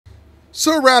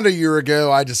So around a year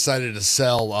ago, I decided to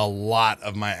sell a lot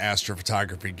of my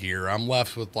astrophotography gear. I'm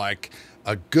left with like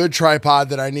a good tripod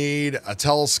that I need, a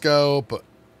telescope,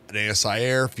 an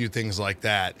ASIair, a few things like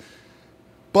that.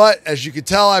 But as you can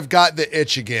tell, I've got the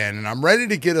itch again and I'm ready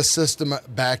to get a system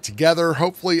back together.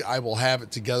 Hopefully I will have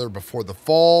it together before the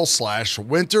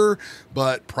fall/winter,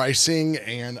 but pricing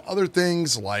and other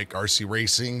things like RC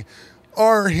racing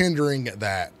are hindering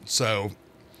that. So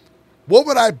what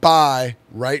would I buy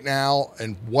right now,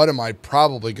 and what am I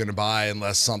probably going to buy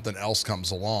unless something else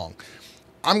comes along?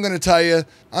 I'm going to tell you,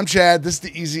 I'm Chad. This is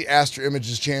the Easy Astro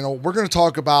Images channel. We're going to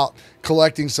talk about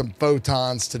collecting some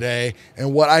photons today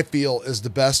and what I feel is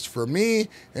the best for me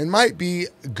and might be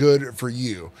good for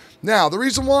you. Now, the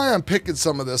reason why I'm picking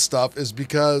some of this stuff is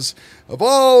because of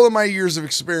all of my years of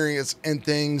experience and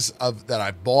things that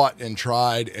I bought and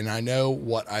tried, and I know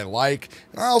what I like.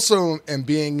 And I also am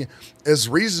being as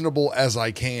reasonable as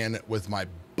I can with my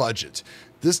budget.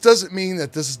 This doesn't mean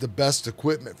that this is the best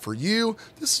equipment for you.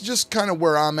 This is just kind of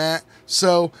where I'm at.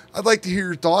 So I'd like to hear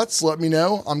your thoughts. Let me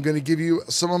know. I'm going to give you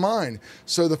some of mine.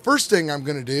 So the first thing I'm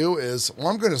going to do is,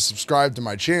 I'm going to subscribe to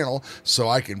my channel so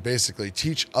I can basically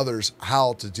teach others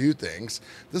how to do things.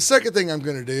 The second thing I'm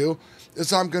going to do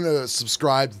is I'm going to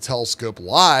subscribe to Telescope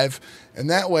Live, and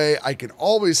that way I can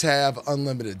always have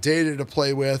unlimited data to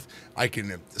play with. I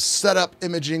can set up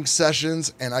imaging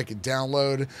sessions and I can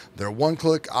download their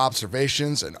one-click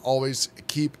observations and always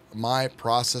keep my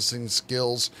processing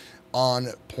skills on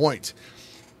point.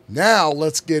 Now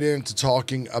let's get into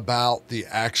talking about the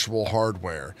actual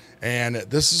hardware, and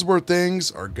this is where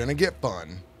things are going to get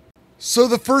fun. So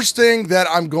the first thing that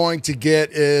I'm going to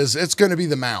get is, it's going to be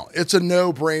the mount. It's a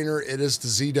no-brainer. It is the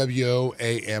ZWO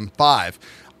AM5.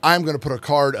 I'm going to put a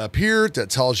card up here that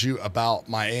tells you about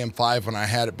my AM5 when I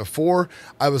had it before.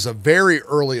 I was a very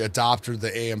early adopter of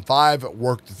the AM5,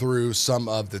 worked through some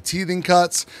of the teething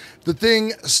cuts. The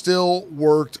thing still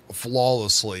worked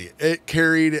flawlessly. It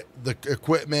carried the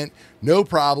equipment, no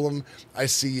problem. I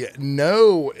see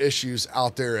no issues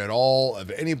out there at all of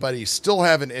anybody still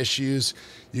having issues.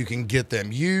 You can get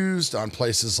them used on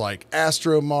places like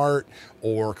Astromart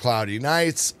or Cloudy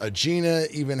Nights. Agena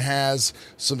even has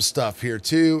some stuff here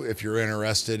too. If you're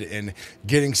interested in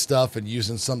getting stuff and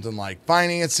using something like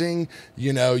financing,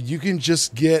 you know, you can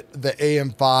just get the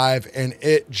AM5 and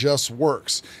it just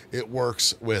works. It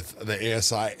works with the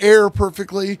ASIair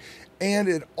perfectly, and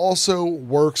it also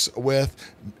works with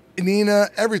Nina,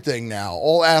 everything now.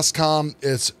 All ASCOM,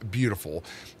 it's beautiful.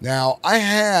 Now, I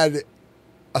had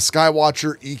a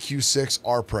Skywatcher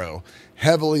EQ6R Pro,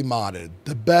 heavily modded,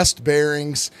 the best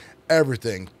bearings,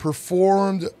 everything,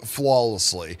 performed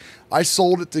flawlessly. I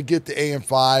sold it to get the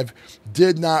AM5,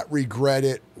 did not regret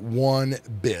it one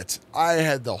bit. I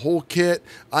had the whole kit.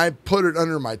 I put it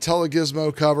under my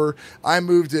Telegizmo cover. I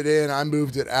moved it in, I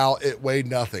moved it out. It weighed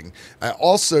nothing. I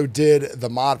also did the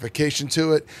modification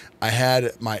to it. I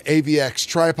had my AVX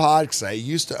tripod because I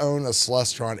used to own a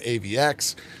CELESTRON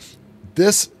AVX.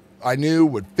 This I knew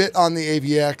would fit on the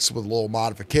AVX with a little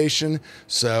modification,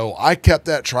 so I kept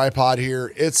that tripod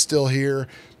here. It's still here.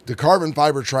 The carbon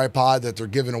fiber tripod that they're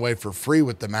giving away for free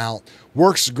with the mount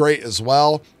works great as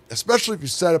well, especially if you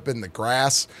set up in the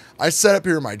grass. I set up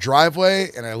here in my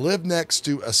driveway and I live next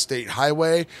to a state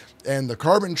highway, and the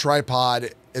carbon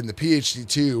tripod in the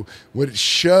PhD2 would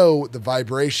show the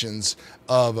vibrations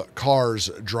of cars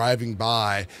driving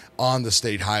by on the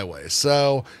state highway.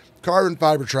 So carbon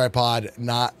fiber tripod,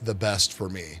 not the best for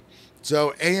me.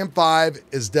 So AM5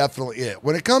 is definitely it.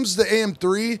 When it comes to the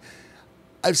AM3,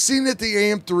 I've seen it, the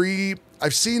AM3,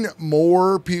 I've seen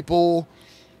more people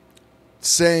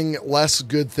saying less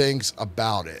good things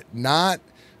about it, not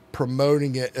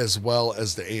promoting it as well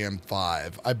as the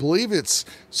AM5. I believe it's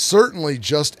certainly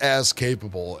just as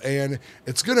capable, and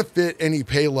it's going to fit any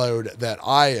payload that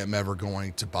I am ever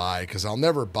going to buy, because I'll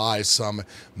never buy some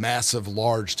massive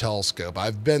large telescope.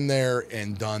 I've been there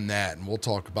and done that, and we'll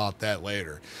talk about that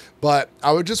later. But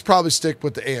I would just probably stick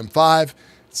with the AM5.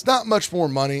 It's not much more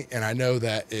money, and I know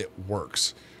that it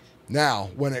works. Now,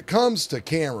 when it comes to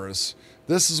cameras,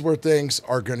 this is where things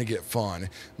are going to get fun.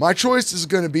 My choice is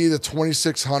going to be the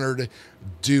 2600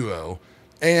 Duo,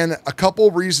 and a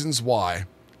couple reasons why.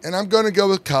 And I'm going to go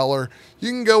with color. You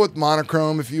can go with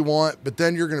monochrome if you want, but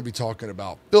then you're going to be talking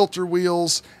about filter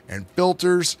wheels and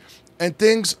filters, and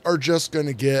things are just going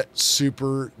to get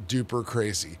super duper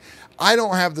crazy. I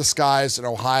don't have the skies in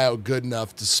Ohio good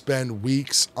enough to spend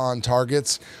weeks on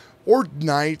targets, or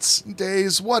nights,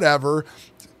 days, whatever,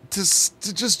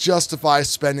 to just justify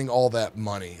spending all that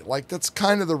money. Like, that's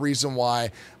kind of the reason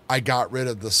why I got rid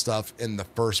of the stuff in the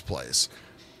first place.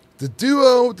 The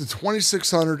Duo, the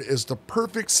 2600, is the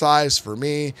perfect size for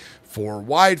me for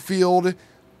wide field,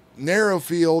 narrow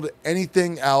field,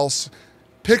 anything else.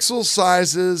 Pixel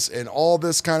sizes and all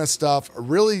this kind of stuff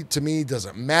really, to me,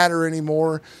 doesn't matter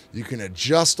anymore. You can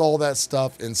adjust all that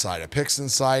stuff inside of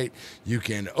PIXINSIGHT. You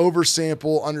can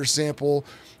oversample, undersample,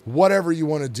 whatever you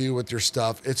want to do with your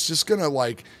stuff. It's just going to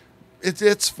like,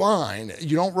 it's fine.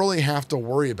 You don't really have to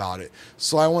worry about it.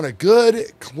 So I want a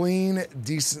good, clean,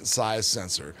 decent size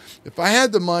sensor. If I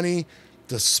had the money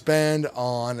to spend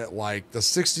on like the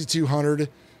 6200,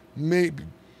 maybe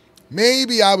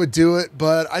I would do it,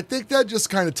 but I think that just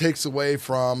kind of takes away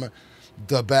from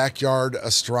the backyard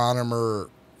astronomer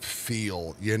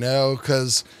feel, you know,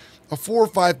 because a $4,000 or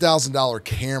 $5,000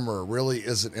 camera really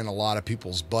isn't in a lot of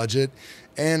people's budget.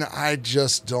 And I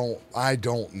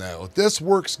don't know. This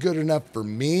works good enough for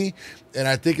me, and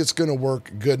I think it's going to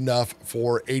work good enough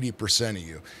for 80% of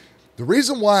you. The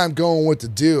reason why I'm going with the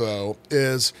Duo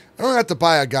is I don't have to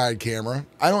buy a guide camera.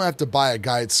 I don't have to buy a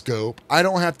guide scope. I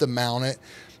don't have to mount it.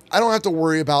 I don't have to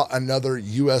worry about another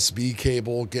USB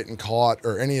cable getting caught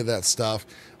or any of that stuff.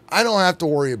 I don't have to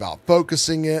worry about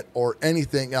focusing it or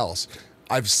anything else.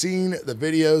 I've seen the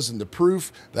videos and the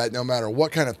proof that no matter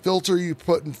what kind of filter you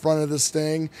put in front of this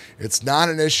thing, it's not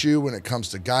an issue when it comes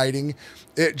to guiding.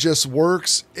 It just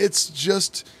works. It's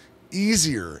just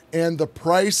easier. And the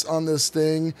price on this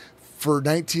thing for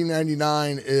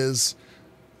 $19.99 is,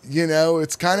 you know,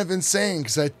 it's kind of insane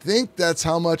because I think that's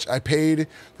how much I paid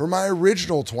for my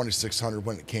original 2600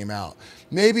 when it came out.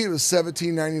 Maybe it was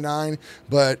 $17.99,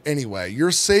 but anyway, you're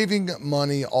saving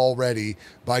money already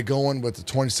by going with the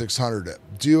 2600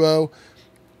 Duo.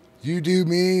 You do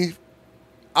me,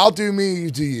 I'll do me, you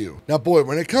do you. Now, boy,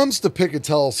 when it comes to picking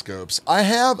telescopes, I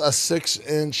have a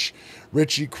 6-inch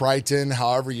Ritchie Crichton,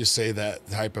 however you say that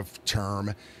type of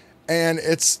term. And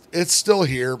it's still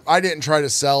here. I didn't try to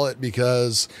sell it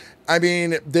because, I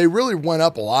mean, they really went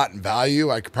up a lot in value.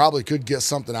 I probably could get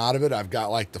something out of it. I've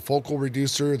got like the focal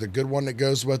reducer, the good one that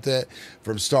goes with it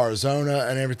from STARGZERS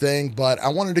and everything, but I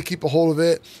wanted to keep a hold of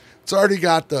it. It's already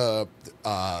got the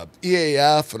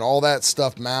EAF and all that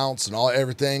stuff mounts and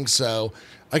everything. So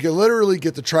I could literally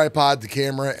get the tripod, the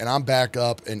camera, and I'm back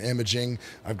up and imaging.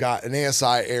 I've got an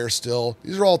ASIAir still.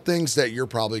 These are all things that you're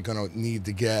probably going to need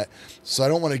to get. So I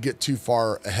don't want to get too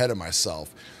far ahead of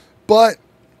myself. But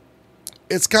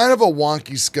it's kind of a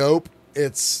wonky scope.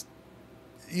 It's,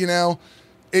 you know,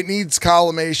 it needs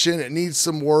collimation. It needs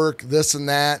some work, this and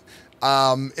that.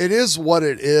 It is what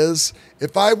it is.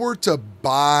 If I were to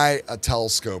buy a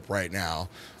telescope right now,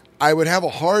 I would have a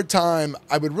hard time.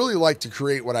 I would really like to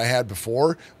create what I had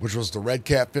before, which was the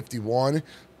RedCat 51,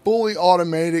 fully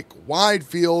automatic, wide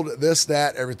field, this,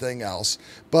 that, everything else.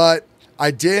 But I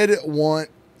did want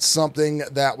something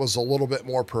that was a little bit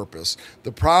more purpose.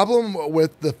 The problem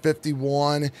with the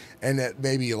 51 and that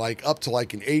maybe like up to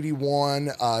like an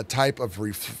 81 type of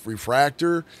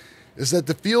refractor is that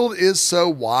the field is so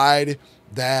wide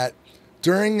that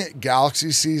during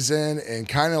galaxy season and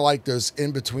kind of like those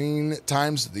in-between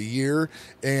times of the year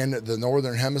in the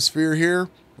northern hemisphere here,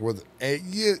 where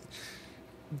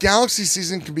galaxy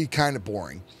season can be kind of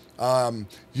boring.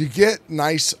 You get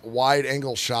nice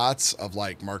wide-angle shots of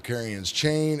like Markarian's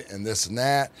chain and this and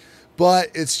that, but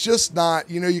it's just not,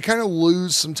 you know, you kind of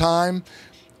lose some time.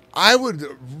 I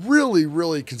would really,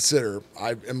 really consider,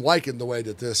 I am liking the way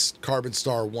that this Carbon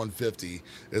Star 150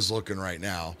 is looking right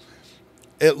now.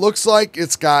 It looks like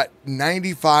it's got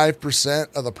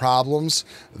 95% of the problems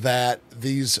that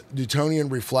these Newtonian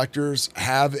reflectors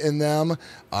have in them,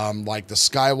 like the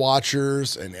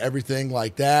Skywatchers and everything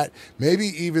like that. Maybe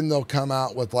even they'll come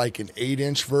out with like an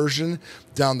 8-inch version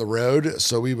down the road,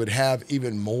 so we would have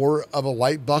even more of a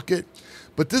light bucket.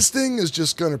 But this thing is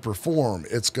just going to perform.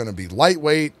 It's going to be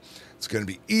lightweight. It's going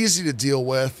to be easy to deal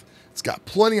with. It's got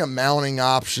plenty of mounting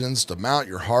options to mount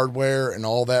your hardware and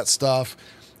all that stuff.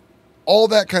 All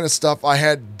that kind of stuff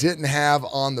I didn't have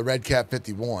on the RedCat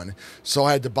 51. So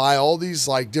I had to buy all these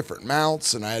like different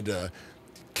mounts and I had to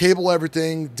cable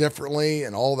everything differently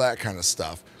and all that kind of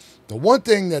stuff. The one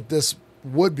thing that this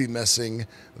would be missing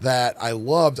that I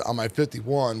loved on my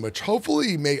 51, which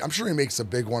hopefully I'm sure he makes a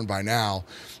big one by now,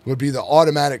 would be the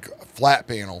automatic flat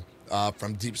panel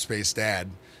from Deep Space Dad.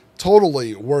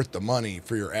 Totally worth the money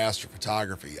for your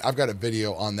astrophotography. I've got a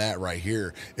video on that right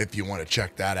here if you want to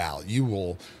check that out. You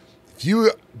will,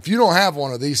 if you don't have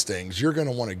one of these things, you're going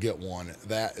to want to get one.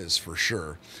 That is for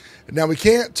sure. Now, we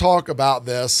can't talk about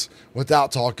this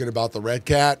without talking about the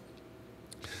RedCat,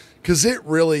 because it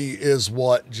really is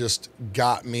what just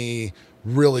got me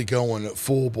really going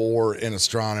full bore in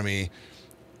astronomy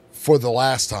for the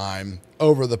last time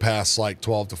over the past like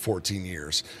 12 to 14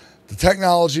 years. The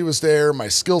technology was there, my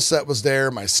skill set was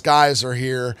there, my skies are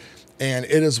here, and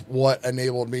it is what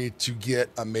enabled me to get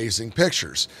amazing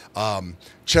pictures.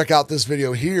 Check out this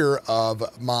video here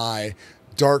of my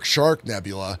Dark Shark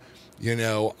Nebula. You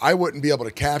know, I wouldn't be able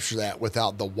to capture that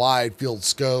without the wide field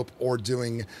scope or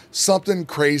doing something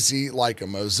crazy like a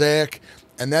mosaic.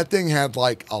 And that thing had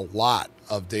like a lot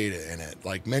of data in it,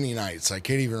 like many nights. I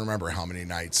can't even remember how many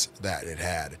nights that it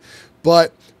had.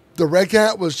 But the Red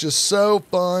Cat was just so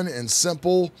fun and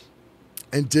simple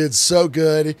and did so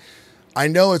good. I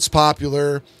know it's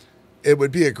popular. It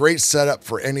would be a great setup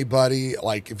for anybody.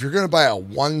 Like if you're going to buy a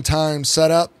one-time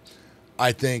setup,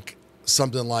 I think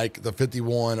something like the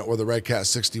 51 or the Red Cat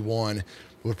 61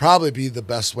 would probably be the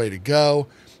best way to go.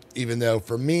 Even though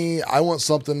for me, I want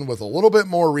something with a little bit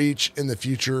more reach in the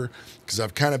future because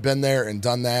I've kind of been there and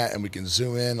done that, and we can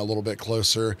zoom in a little bit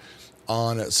closer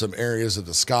on some areas of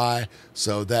the sky.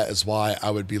 So that is why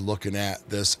I would be looking at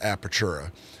this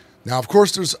Apertura. Now, of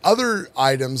course, there's other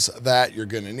items that you're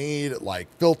going to need,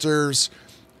 like filters.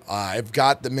 I've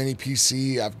got the mini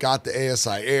PC, I've got the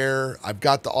ASIAir, I've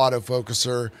got the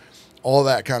autofocuser, all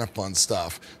that kind of fun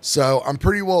stuff. So I'm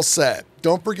pretty well set.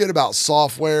 Don't forget about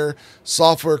software.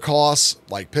 Software costs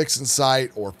like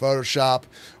PIXINSIGHT or Photoshop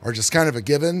are just kind of a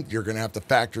given. You're going to have to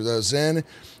factor those in.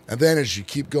 And then as you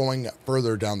keep going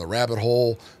further down the rabbit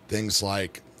hole, things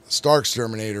like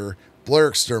STARGZERS, Blur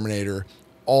Exterminator,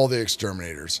 all the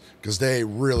exterminators, because they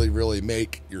really, really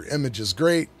make your images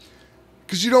great,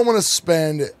 because you don't want to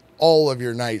spend all of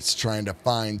your nights trying to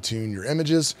fine tune your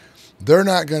images. They're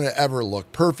not going to ever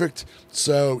look perfect.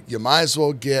 So you might as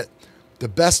well get the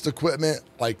best equipment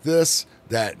like this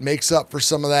that makes up for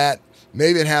some of that.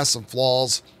 Maybe it has some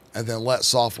flaws, and then let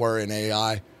software and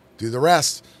AI do the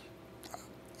rest.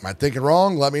 Am I thinking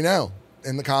wrong? Let me know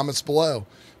in the comments below.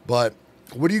 But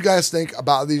what do you guys think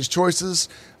about these choices?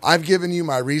 I've given you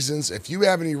my reasons. If you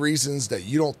have any reasons that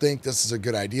you don't think this is a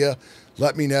good idea,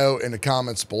 let me know in the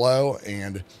comments below,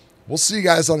 and we'll see you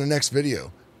guys on the next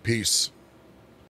video. Peace.